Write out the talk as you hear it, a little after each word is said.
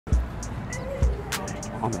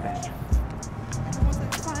on the bench.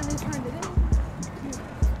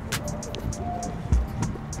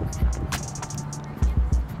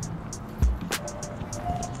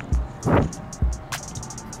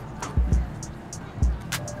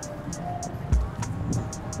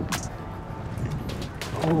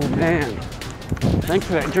 Oh man, thanks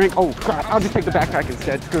for that drink. Oh crap, I'll just take the backpack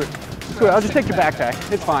instead. Screw it. Screw it, I'll just take the backpack.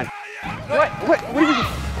 It's fine. What are you?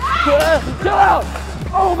 Chill out!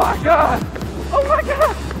 Oh my god! Oh my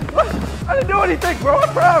god! What? I didn't do anything, bro, I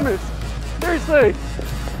promise. Seriously.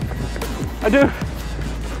 I do.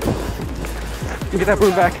 Let me get that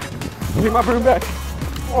broom back. Give me my broom back.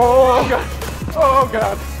 Oh god. Oh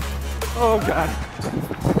god. Oh god.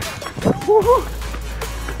 Woo-hoo.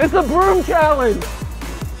 It's a broom challenge.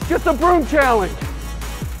 Just a broom challenge.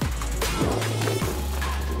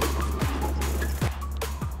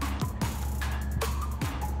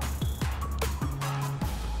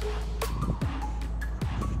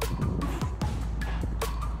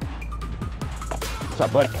 What's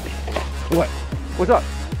up, buddy? What? What's up?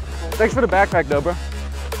 Thanks for the backpack, though, bro.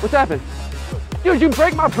 What's happened? Dude, you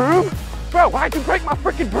break my broom? Bro, why'd you break my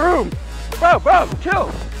freaking broom? Bro,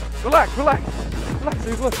 chill. Relax.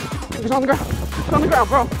 Dude, look. It's on the ground. It's on the ground,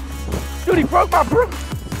 bro. Dude, he broke my broom.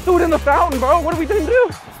 Threw it in the fountain, bro. What are we gonna do?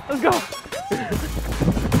 Let's go.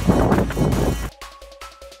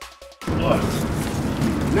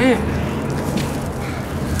 Man,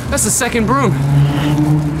 that's the second broom.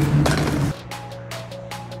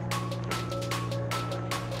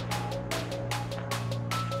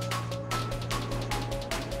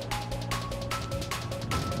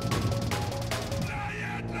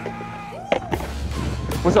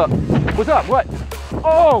 What's up? What's up? What?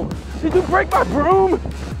 Oh, did you break my broom?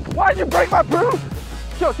 Why'd you break my broom?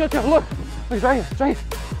 Chill. Look, it's right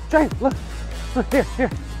here. Look, here.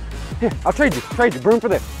 I'll trade you. Broom for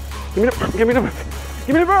this. Give me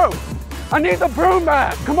the broom. I need the broom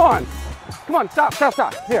back. Come on, stop.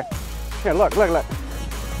 Here, look.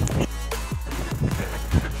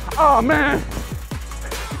 Oh man,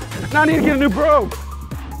 now I need to get a new broom.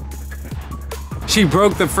 She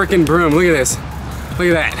broke the freaking broom. Look at this. Look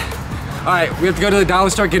at that. All right, we have to go to the dollar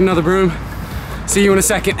store, get another broom. See you in a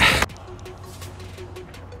second.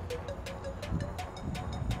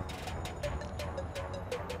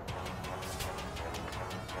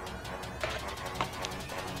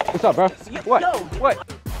 What's up, bro? What? What?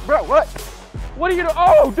 Bro, what? What are you doing?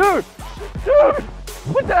 Oh, dude!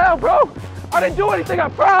 What the hell, bro? I didn't do anything, I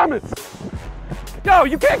promise. Yo,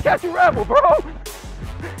 you can't catch a rebel, bro.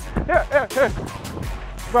 Here.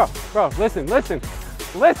 Bro, listen.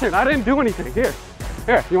 Listen, I didn't do anything. Here,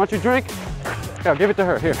 you want your drink? Here, give it to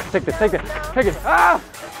her. Here, take it. Ah!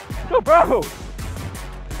 No, bro!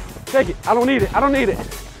 Take it, I don't need it. All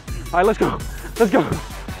right, let's go.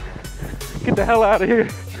 Get the hell out of here.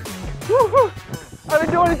 Woo-hoo. I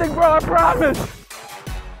didn't do anything, bro, I promise.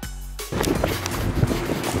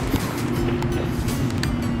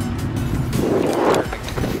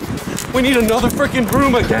 We need another freaking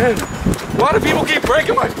broom again. Why do people keep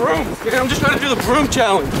breaking my brooms? Man, I'm just trying to do the broom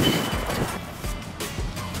challenge.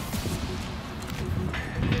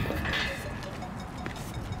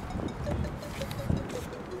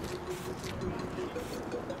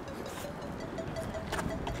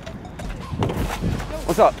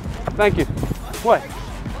 What's up? Thank you. What?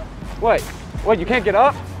 What, you can't get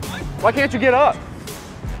up? Why can't you get up?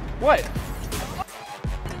 What?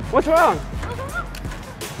 What's wrong?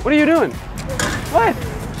 What are you doing? What?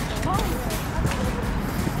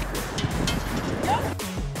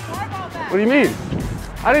 What do you mean?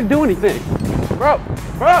 I didn't do anything. Bro,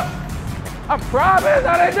 I promise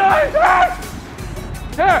I didn't do anything!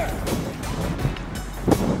 Here!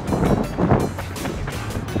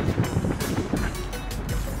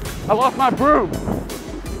 I lost my broom.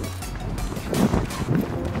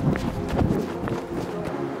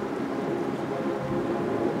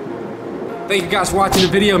 Thank you guys for watching the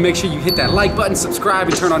video. Make sure you hit that like button, subscribe,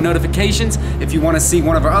 and turn on notifications. If you want to see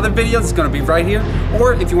one of our other videos, it's going to be right here.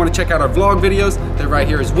 Or if you want to check out our vlog videos, they're right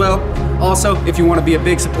here as well. Also, if you want to be a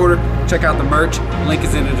big supporter, check out the merch. Link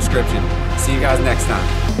is in the description. See you guys next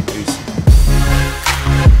time.